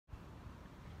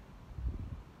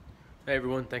Hey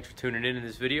everyone, thanks for tuning in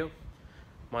this video.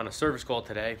 I'm on a service call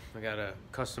today. I got a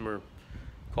customer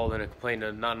called in and complained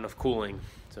of not enough cooling.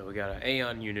 So we got an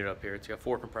Aaon unit up here. It's got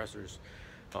 4 compressors.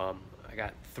 I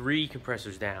got 3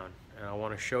 compressors down, and I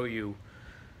want to show you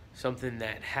something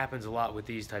that happens a lot with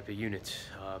these type of units.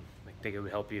 I think it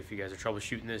would help you if you guys are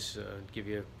troubleshooting this, give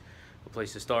you a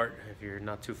place to start if you're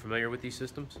not too familiar with these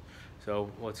systems.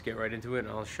 So let's get right into it and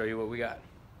I'll show you what we got.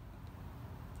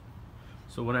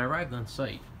 So when I arrived on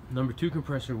site, number 2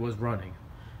 compressor was running.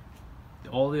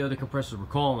 All the other compressors were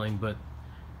calling, but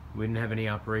we didn't have any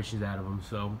operations out of them.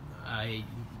 So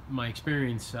my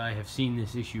experience, I have seen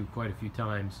this issue quite a few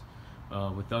times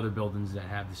with other buildings that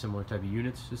have the similar type of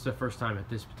units. This is the first time at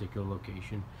this particular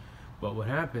location. But what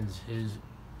happens is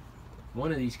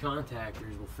one of these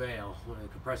contactors will fail, one of the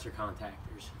compressor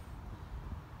contactors.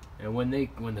 And when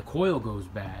the coil goes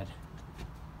bad,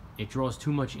 it draws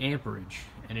too much amperage,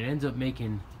 and it ends up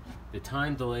making the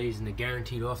time delays and the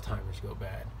guaranteed off timers go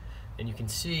bad. And you can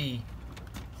see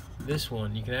this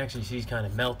one, you can actually see it's kind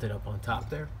of melted up on top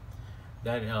there.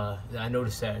 That I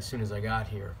noticed that as soon as I got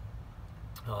here.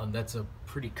 That's a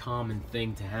pretty common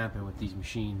thing to happen with these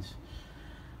machines.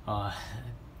 I'm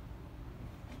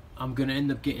gonna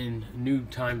end up getting new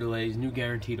time delays, new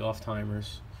guaranteed off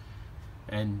timers,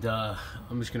 and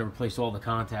I'm just gonna replace all the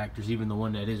contactors, even the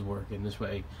one that is working. This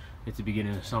way, at the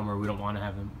beginning of summer, we don't want to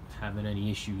have them having any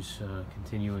issues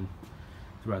continuing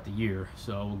throughout the year.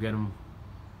 So we'll get them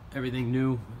everything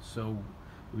new, so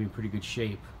we'll be in pretty good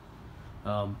shape.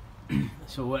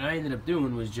 So what I ended up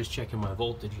doing was just checking my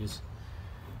voltages.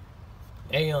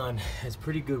 Aaon has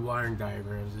pretty good wiring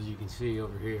diagrams, as you can see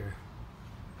over here.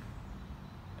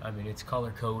 I mean, it's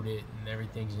color coded and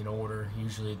everything's in order.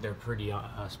 Usually they're pretty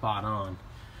spot on.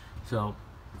 So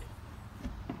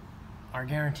our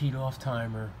guaranteed off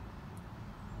timer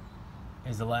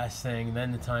is the last thing,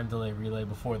 then the time delay relay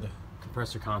before the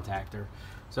compressor contactor.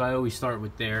 So I always start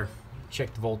with there,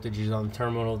 check the voltages on the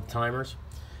terminal of the timers,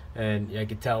 and I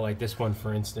could tell, like this one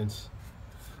for instance,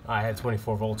 I had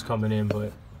 24 volts coming in,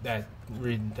 but that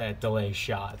delay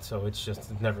shot, so it's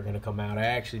never going to come out. I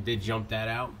actually did jump that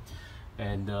out,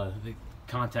 and the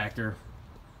contactor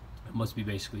must be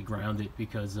basically grounded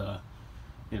because you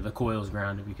know, the coil is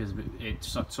grounded because it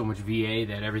sucked so much VA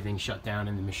that everything shut down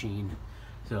in the machine.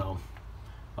 So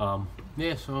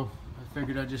yeah, so I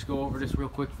figured I'd just go over this real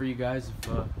quick for you guys.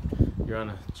 If you're on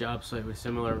a job site with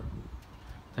similar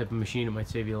type of machine, it might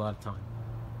save you a lot of time.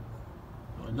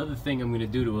 Another thing I'm going to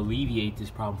do to alleviate this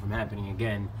problem from happening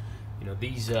again, you know,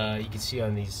 these you can see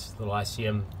on these little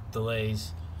ICM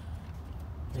delays,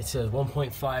 it says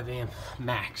 1.5 amp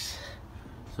max.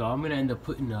 So I'm going to end up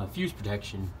putting fuse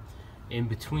protection in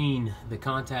between the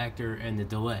contactor and the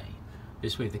delay.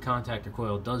 This way, if the contactor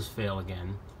coil does fail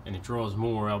again and it draws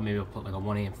more, maybe I'll put like a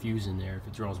 1 amp fuse in there. If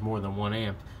it draws more than 1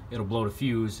 amp, it'll blow the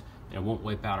fuse and it won't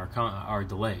wipe out our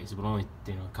delays. But only,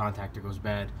 you know, contactor goes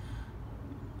bad,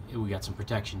 we got some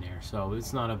protection there. So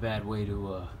it's not a bad way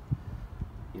to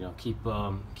you know, keep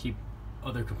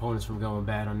other components from going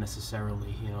bad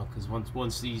unnecessarily. You know, because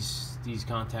once these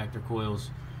contactor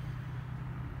coils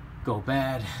go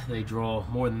bad, they draw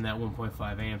more than that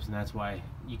 1.5 amps, and that's why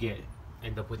you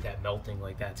end up with that melting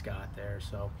like that's got there.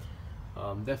 So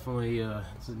definitely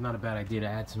it's not a bad idea to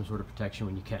add some sort of protection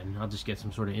when you can. I'll just get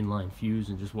some sort of inline fuse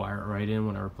and just wire it right in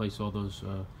when I replace all those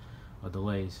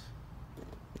delays.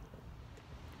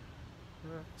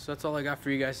 So that's all I got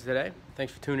for you guys today.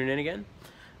 Thanks for tuning in again.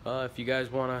 If you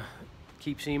guys want to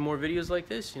keep seeing more videos like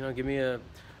this, you know, give me a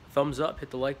thumbs up, hit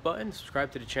the like button,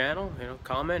 subscribe to the channel, you know,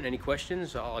 comment any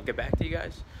questions, I'll get back to you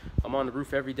guys. I'm on the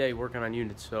roof every day working on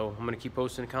units, so I'm going to keep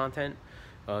posting content,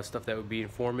 stuff that would be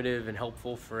informative and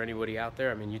helpful for anybody out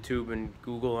there. I mean, YouTube and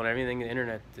Google and everything, the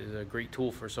internet is a great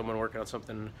tool for someone working on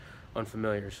something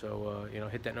unfamiliar. So you know,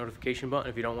 hit that notification button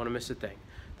if you don't want to miss a thing.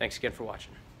 Thanks again for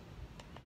watching.